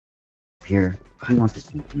Here, I want this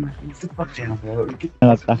thing. Get the fuck down, bro.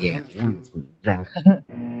 Yeah, exactly.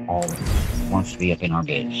 Always wants to be up in our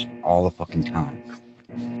beds all the fucking time.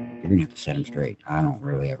 You're gonna have to set him straight. I don't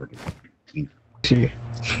really ever do that. You know, Sí.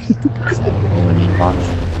 all in box.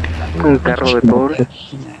 Un carro de todos.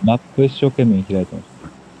 マップ一生懸命開いてまし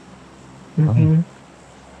た。Ujú.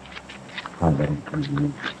 My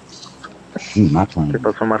 ¿Qué plan.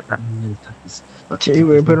 pasó, Marta? Sí,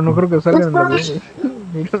 güey, pero no creo que salgan en la luz, güey.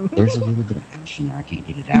 Mira, There's a little bit of action. I can't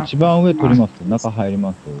get it out. 一番上取ります。中入り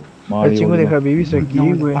ます。周 el り chingo 降り de ます。 Habibis I don't know aquí,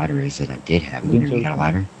 where the güey. ladder is that I did have. You got a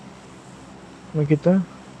ladder? Aquí está.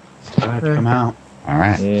 Come out. All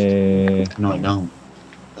right. No, I don't.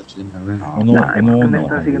 That's in the room. おのAy, おの ¿por qué お me の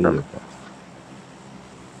estás 入り siguiendo? で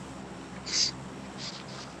すか。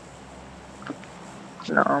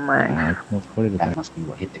No, man. もうこれで That must be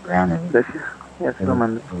what hit the ground. Gracias. Ya se lo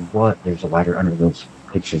mandé. What? There's a ladder under those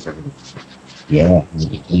pictures of it. Yeah.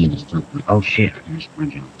 Oh shit.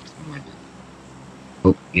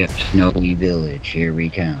 Oh, yep. Snowy Village. Here we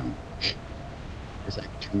come. Is that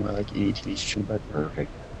more like HH2 by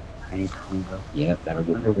perfect? Yep, that'll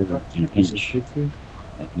go in a piece of shit too.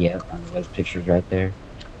 Yep, under those pictures right there.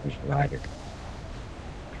 There's the ladder.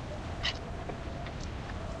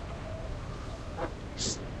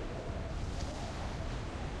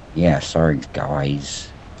 Yeah, sorry guys.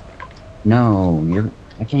 No,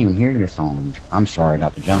 I can't even hear your song. I'm sorry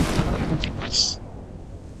about the jump.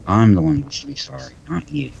 I'm the one who should be sorry, not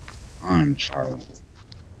you. I'm sorry.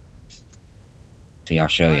 See, I'll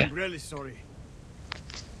show you. I'm really sorry.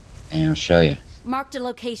 And I'll show you. Marked a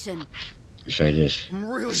location. I'll show you this. I'm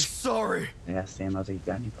really sorry. I asked Sam, I was like, you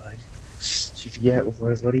got any bugs? She's like, yeah,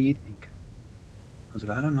 what do you think? I was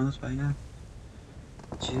like, I don't know, it's fine now.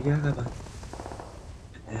 She's like, yeah, I got bugs.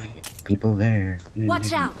 People there.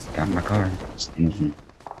 Watch out! Got my car.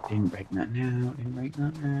 Didn't break nothing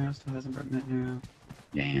out, still hasn't broken nothing out.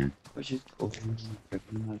 Damn. Which is cool. I'm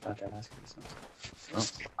not about that asking so. Well,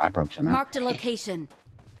 I broke some out. Marked a location.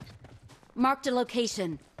 Marked a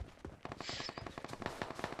location.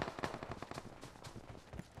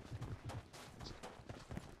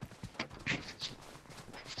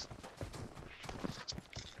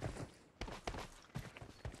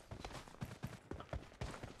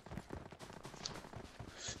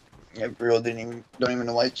 Yeah, girl don't even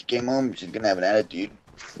know why she came home. She's gonna have an attitude.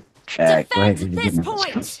 Go ahead, Defend you get this my-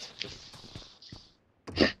 point!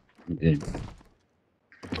 I'm good.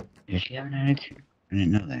 Does she have an attitude? I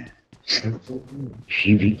didn't know that.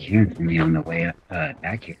 She be caring for me on the way up,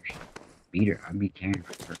 back here. Beat her. I'd be caring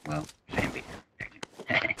for her. Well, Sam beat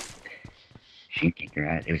her. She kicked her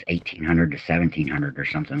ass. It was 1800 to 1700 or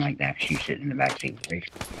something like that. She was sitting in the back seat.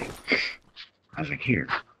 I was like, here,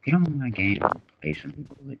 get on my game. Play some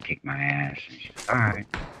people that kick my ass. And she's like, alright.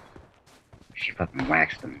 She fucking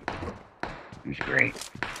waxed them. It was great.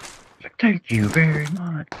 I was like, thank you very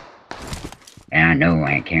much. And I know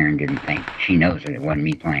Aunt Karen didn't think. She knows that it wasn't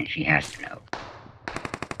me playing. She has to know.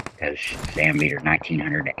 Because Sam beat her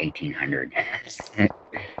 1900 to 1800.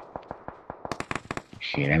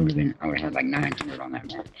 Shit, I would have had like 900 on that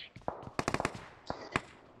match.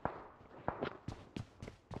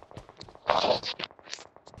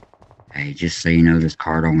 Hey, just so you know, this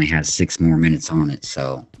card only has 6 more minutes on it,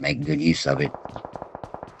 so make good use of it.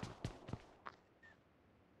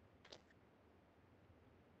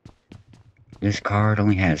 This card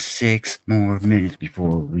only has 6 more minutes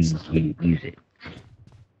before we use it.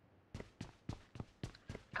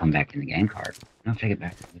 Come back in the game card. No, take it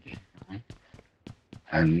back.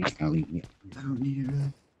 I don't need it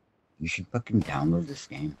really. You should fucking download this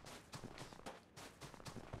game.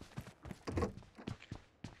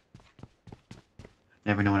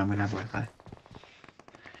 Never know when I'm gonna have Wi-Fi.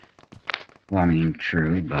 Well, I mean,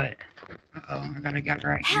 true, but... Uh-oh, I got a guy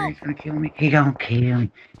right here. He's gonna kill me. He gonna kill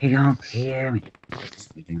me. He gonna kill me.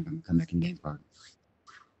 You think I'm gonna come back in game card?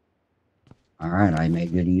 Alright, I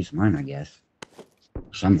made good use of mine, I guess.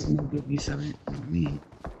 Something made good use of it. Not me.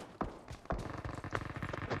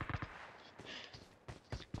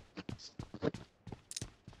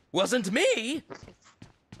 Wasn't me!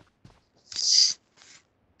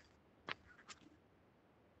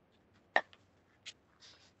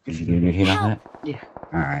 Did you get a good hit on that? Yeah.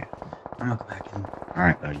 Alright. I'm gonna go back in.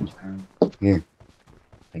 Alright, buddy. Here.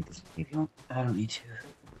 Take this if you want. I don't need to.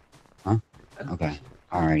 Huh? Okay.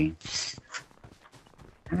 Alrighty.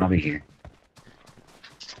 I'll be here.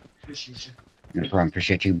 Appreciate you. No problem.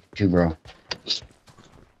 Appreciate you too, bro.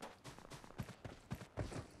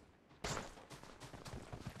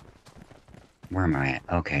 Where am I at?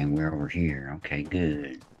 Okay, we're over here. Okay,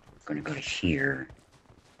 good. Gonna go to here.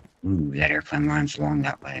 Ooh, that airplane line's along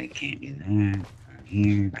that way. Can't do that.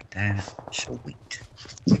 here, got that. Sweet.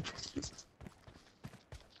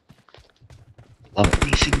 Love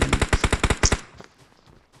releasing them.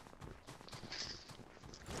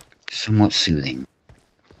 Somewhat soothing.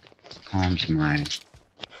 Calms my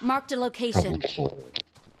Marked a location. troubled soul.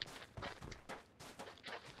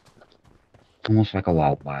 Almost like a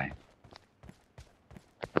lullaby.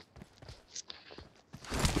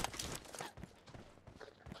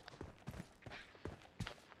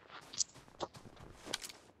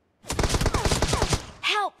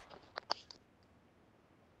 Help!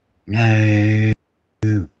 No.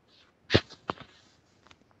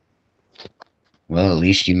 Well, at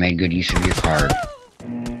least you made good use of your card.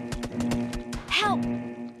 Help!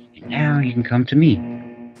 And now you can come to me.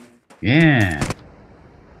 Yeah.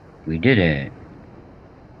 We did it.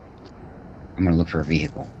 I'm gonna look for a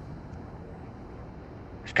vehicle.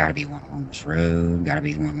 There's gotta be one along this road. Gotta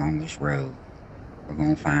be one along this road. We're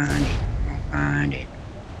gonna find it. We're gonna find it.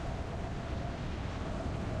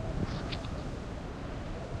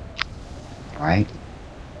 Alright?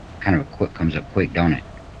 Kind of comes up quick, don't it?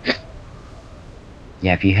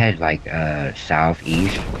 Yeah, if you head like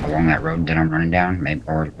southeast along that road that I'm running down, maybe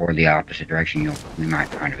or the opposite direction, we might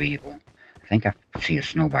find a vehicle. I think I see a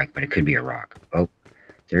snow bike, but it could be a rock. Oh,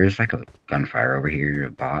 there's like a gunfire over here,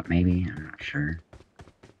 a bot maybe. I'm not sure.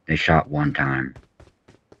 They shot one time.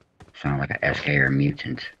 Sounded like a SK or a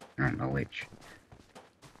mutant. I don't know which.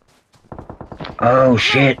 Oh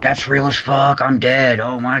shit, that's real as fuck. I'm dead.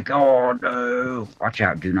 Oh my god, no. Watch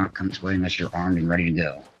out, do not come this way unless you're armed and ready to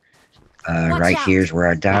go. Right here's where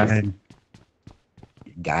I died.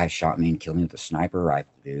 Guy shot me and killed me with a sniper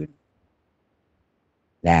rifle, dude.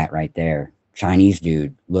 That right there. Chinese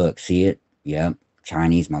dude. Look, see it? Yep.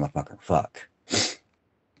 Chinese motherfucker. Fuck.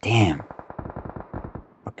 Damn.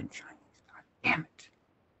 Fucking Chinese. God damn it.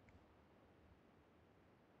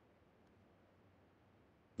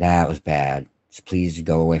 That was bad. So please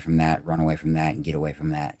go away from that, run away from that, and get away from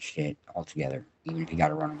that shit altogether. Even if you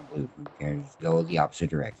gotta run on the blue, who cares? Go the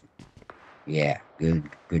opposite direction. Yeah, good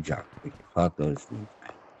job. Fuck those dudes, man.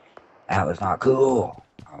 That was not cool.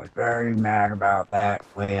 I was very mad about that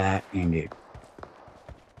way that ended.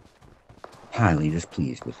 Highly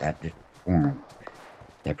displeased with that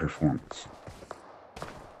performance.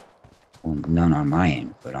 Well, none on my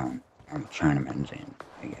end, but on the Chinaman's end,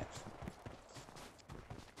 I guess.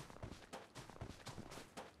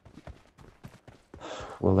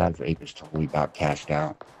 Well, that vape is totally about cashed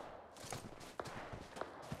out.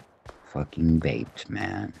 Fucking vaped,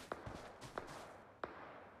 man.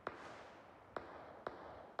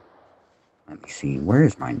 Let me see. Where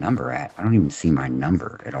is my number at? I don't even see my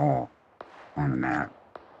number at all on the map.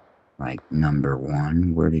 Like, number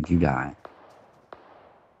 1. Where did you die?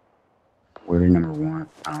 Where did number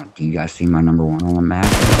 1? Do you guys see my number 1 on the map?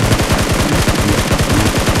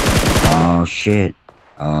 Oh, shit.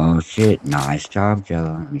 Oh, shit. Nice job,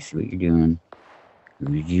 Jella. Let me see what you're doing. Who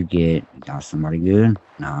did you get? You got somebody good?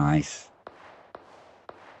 Nice.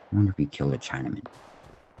 I wonder if he killed a Chinaman.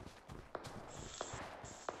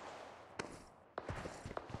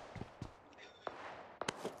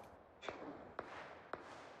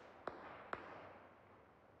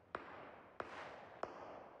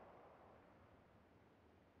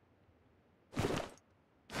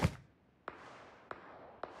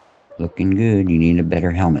 Looking good. You need a better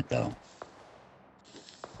helmet, though.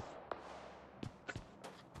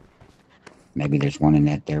 Maybe there's one in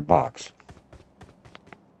that there box.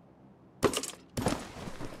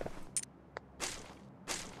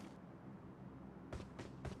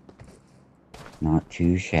 Not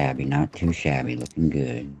too shabby, not too shabby. Looking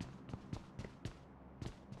good.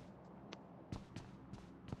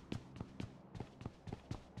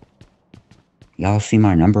 Y'all see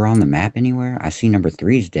my number on the map anywhere? I see number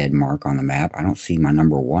 3's dead mark on the map. I don't see my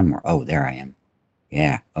number 1 mark. Oh, there I am.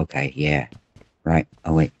 Yeah, okay, yeah. Right.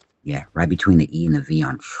 Oh, wait. Yeah, right between the E and the V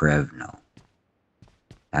on Trevno.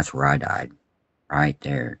 That's where I died. Right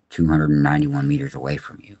there. 291 meters away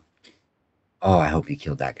from you. Oh, I hope you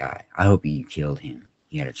killed that guy. I hope you killed him.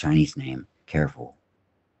 He had a Chinese name. Careful.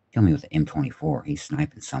 Kill me with an M24. He's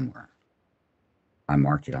sniping somewhere. I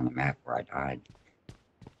marked it on the map where I died.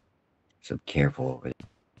 So careful with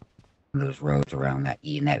those roads around that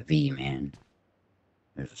E and that V, man.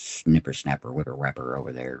 There's a snipper snapper whipper whapper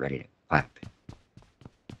over there ready to clap.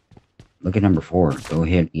 Look at number 4. Go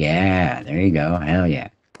ahead. Yeah, there you go. Hell yeah.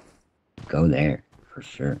 Go there, for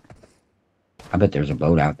sure. I bet there's a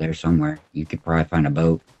boat out there somewhere. You could probably find a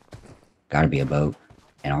boat. Gotta be a boat.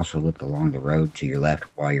 And also look along the road to your left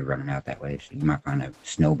while you're running out that way. So you might find a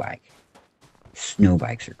snow bike. Snow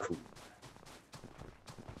bikes are cool.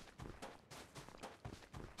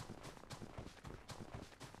 Snow, 'cause I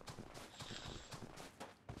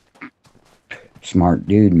Smart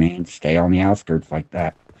dude, man. Stay on the outskirts like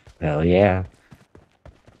that. Hell yeah.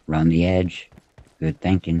 Run the edge. Good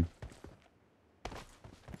thinking.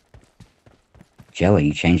 Jelly,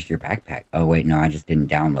 you changed your backpack. Oh, wait, no, I just didn't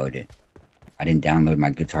download it. I didn't download my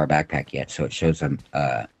guitar backpack yet, so it shows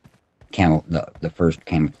the first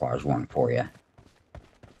camouflage one for you.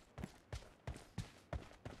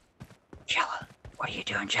 Jella, what are you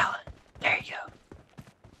doing, Jella? There you go.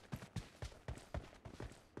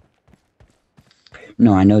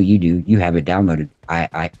 No, I know you do. You have it downloaded.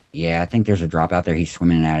 Yeah, I think there's a drop out there. He's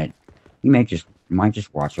swimming at it. You might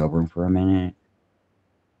just watch over him for a minute.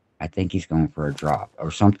 I think he's going for a drop or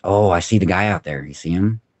something. Oh, I see the guy out there. You see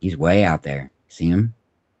him? He's way out there. See him?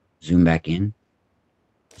 Zoom back in.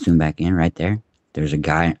 Zoom back in right there. There's a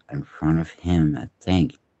guy in front of him, I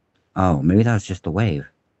think. Oh, maybe that was just a wave.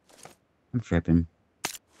 I'm tripping.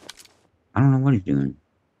 I don't know what he's doing.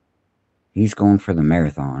 He's going for the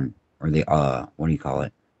marathon. Or the, what do you call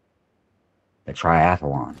it? The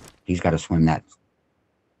triathlon. He's got to swim that.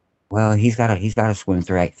 Well, he's got to swim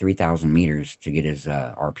through 3,000 meters to get his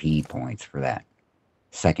RP points for that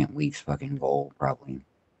second week's fucking goal, probably.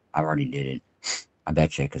 I already did it. I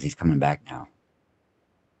bet you, because he's coming back now.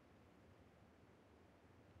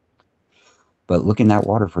 But look in that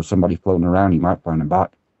water for somebody floating around. You might find a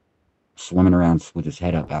bot swimming around with his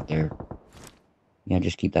head up out there. Yeah,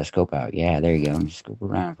 just keep that scope out. Yeah, there you go. Just scope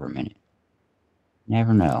around for a minute.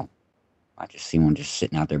 Never know. I just see one just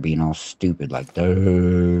sitting out there being all stupid, like, duh,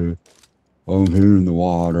 I'm here in the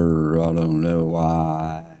water, I don't know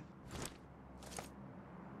why.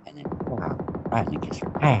 And then, wow, right in the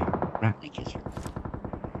kisser. Ah, right in the kisser.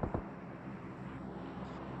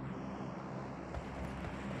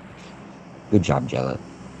 Good job, Jella.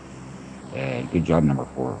 Good job, number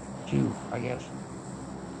 4, too, I guess.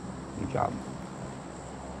 Good job.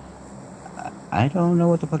 I don't know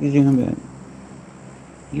what the fuck he's doing, but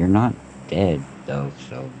you're not dead, though,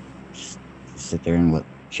 so just sit there and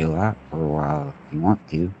chill out for a while if you want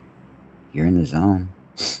to. You're in the zone.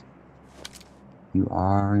 You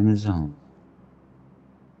are in the zone.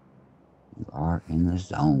 You are in the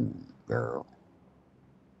zone, girl.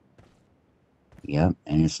 Yep,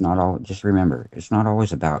 and it's not all, just remember, it's not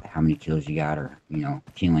always about how many kills you got or, you know,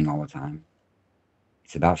 killing all the time.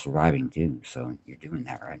 It's about surviving, too, so you're doing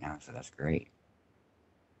that right now, so that's great.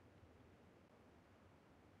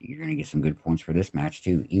 You're going to get some good points for this match,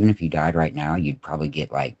 too. Even if you died right now, you'd probably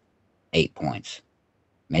get, like, 8 points.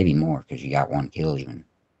 Maybe more, because you got 1 kill, even.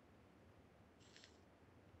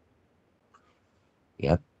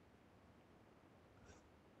 Yep.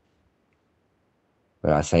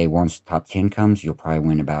 But I say once top 10 comes, you'll probably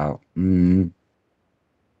win about 18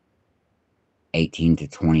 to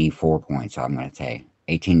 24 points, I'm going to say.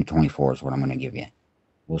 18 to 24 is what I'm going to give you.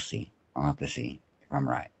 We'll see. I'll have to see if I'm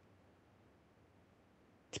right.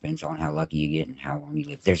 Depends on how lucky you get and how long you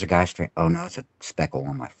live. There's a guy straight... Oh, no, it's a speckle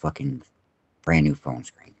on my fucking brand new phone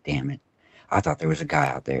screen. Damn it. I thought there was a guy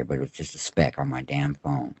out there, but it was just a speck on my damn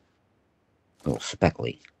phone. Little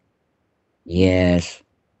speckly. Yes.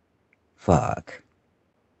 Fuck.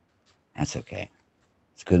 That's okay.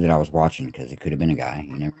 It's good that I was watching, because it could have been a guy.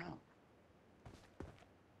 You never know.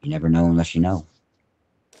 You never know unless you know.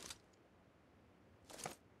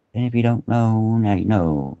 And if you don't know, now you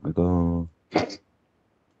know. We go.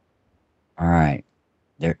 Alright.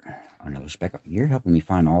 There. Another speck. You're helping me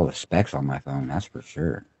find all the specks on my phone, that's for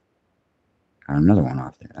sure. Got another one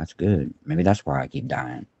off there. That's good. Maybe that's why I keep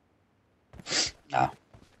dying. No.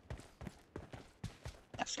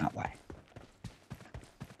 That's not why.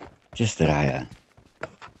 Just that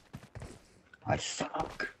I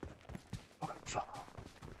suck.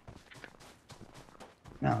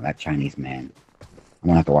 No, that Chinese man. I'm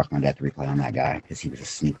gonna have to watch my death replay on that guy, because he was a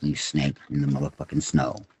sneaky snake in the motherfucking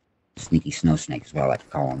snow. Sneaky snow snake is what I like to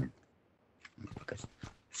call him. Because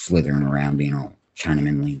slithering around being all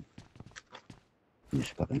Chinamanly. This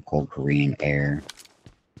fucking cold Korean air.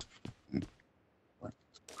 What?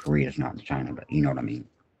 Korea's not in China, but you know what I mean.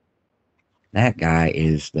 That guy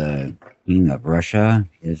is the king of Russia.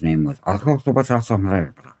 His name was...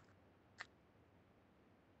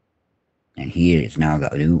 And he is now the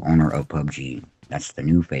new owner of Pubg. That's the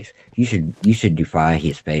new face. You should defy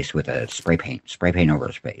his face with a spray paint. Spray paint over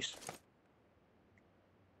his face.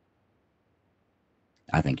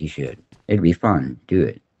 I think you should. It'd be fun. Do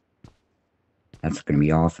it. That's going to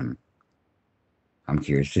be awesome. I'm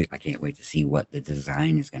curious. I can't wait to see what the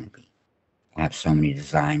design is going to be. I have so many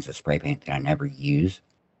designs of spray paint that I never use.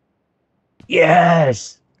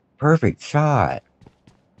 Yes! Perfect shot.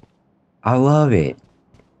 I love it.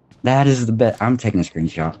 That is the best. I'm taking a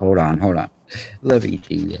screenshot. Hold on. Let me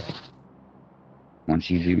see that. Once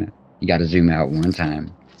you zoom in. You gotta zoom out one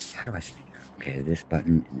time. How do I see it? Okay, this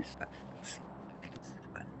button and this button. Let's see. I think it's this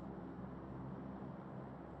button.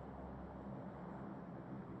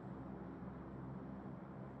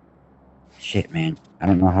 Shit, man. I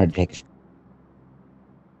don't know how to take a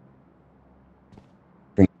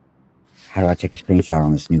screen. How do I take a screenshot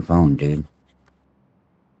on this new phone, dude?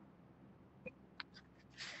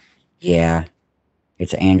 Yeah,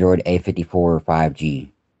 it's Android A54 5G.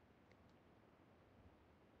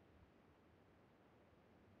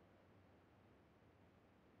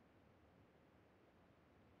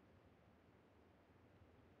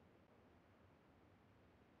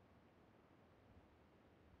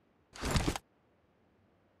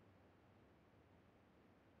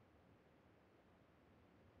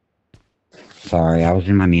 Sorry, I was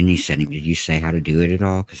in my menu setting. Did you say how to do it at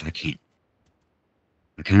all? Because I can't.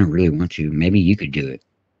 I kind of really want to. Maybe you could do it.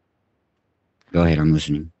 Go ahead, I'm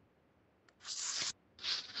listening.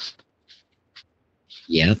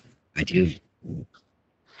 Yep, I do.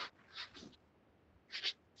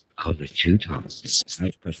 Oh, there's two tops. I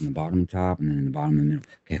was pressing the bottom top and then the bottom and the middle.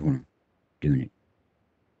 Okay, hold on. Doing it.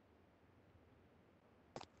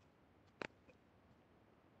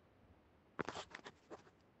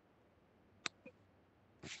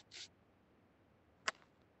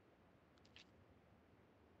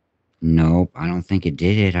 Nope, I don't think it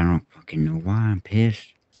did it. I don't fucking know why. I'm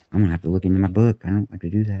pissed. I'm gonna have to look into my book. I don't like to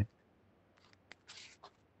do that.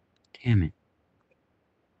 Damn it.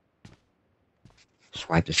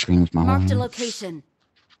 Swipe the screen with my whole Marked a hand. location.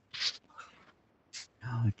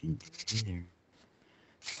 No, it didn't do it either.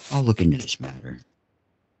 I'll look into this matter.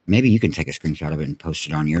 Maybe you can take a screenshot of it and post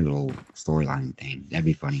it on your little storyline thing. That'd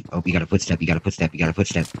be funny. Oh, you got a footstep, you got a footstep, you got a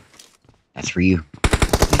footstep. That's for you.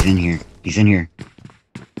 He's in here. He's in here.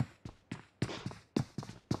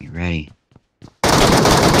 You ready?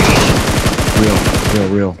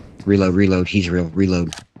 Real. Reload, reload. He's real.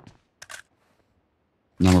 Reload.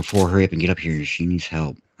 Number 4, hurry up and get up here. She needs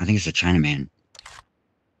help. I think it's a Chinaman.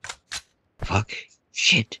 Fuck.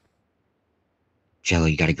 Shit. Jello,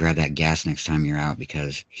 you gotta grab that gas next time you're out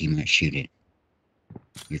because he might shoot it.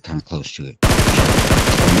 You're kind of close to it.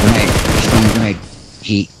 Grenade. He's throwing a grenade.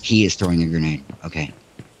 He is throwing a grenade. Okay.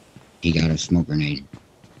 He got a smoke grenade.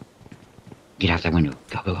 Get out that window.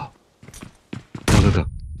 Go, go, go. Go, go, go.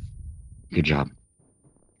 Good job.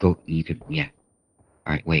 Go. You could, yeah.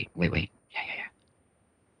 Alright, wait. Yeah.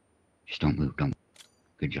 Just don't move, don't.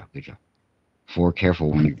 Good job. 4,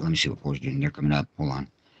 careful when you, let me see what 4's doing. They're coming up. Hold on.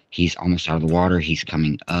 He's almost out of the water. He's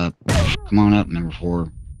coming up. Come on up, number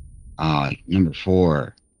 4. Number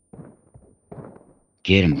 4.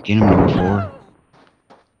 Get him, number 4.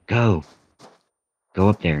 Go. Go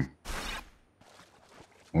up there.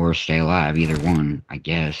 Or stay alive, either one, I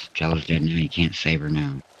guess. Jella's dead now, you can't save her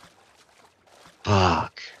now.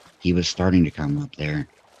 Fuck. He was starting to come up there.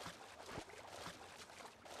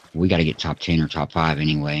 We gotta get top 10 or top 5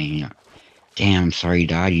 anyway. You know. Damn, I'm sorry you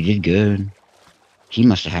died. You did good. He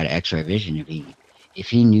must have had X-ray vision if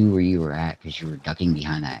he knew where you were at because you were ducking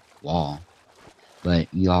behind that wall. But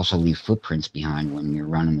you also leave footprints behind when you're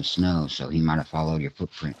running the snow, so he might have followed your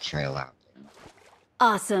footprint trail out there.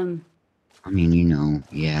 Awesome. I mean, you know,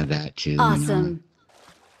 yeah, that too. Awesome. You know.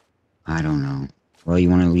 I don't know. Well, you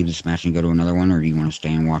want to leave this match and go to another one, or do you want to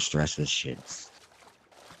stay and watch the rest of this shit?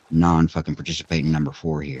 Non-fucking participating number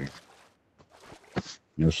 4 here.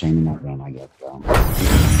 No shame in that game, I guess, bro.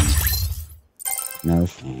 No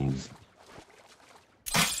shame.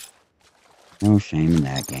 No shame in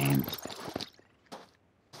that game.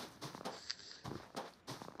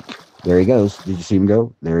 There he goes. Did you see him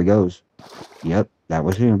go? There he goes. Yep, that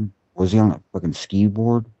was him. Was he on a fucking ski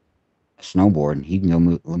board? A snowboard. He can go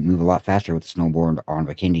move a lot faster with a snowboard on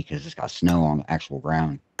Bikini because it's got snow on the actual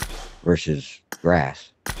ground versus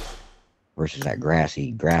grass. Versus that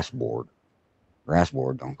grassy grass board. Grass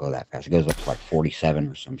board don't go that fast. It goes up to like 47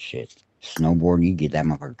 or some shit. Snowboard, you get that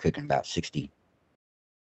motherfucker cooking about 60.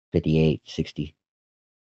 58, 60.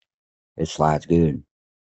 It slides good.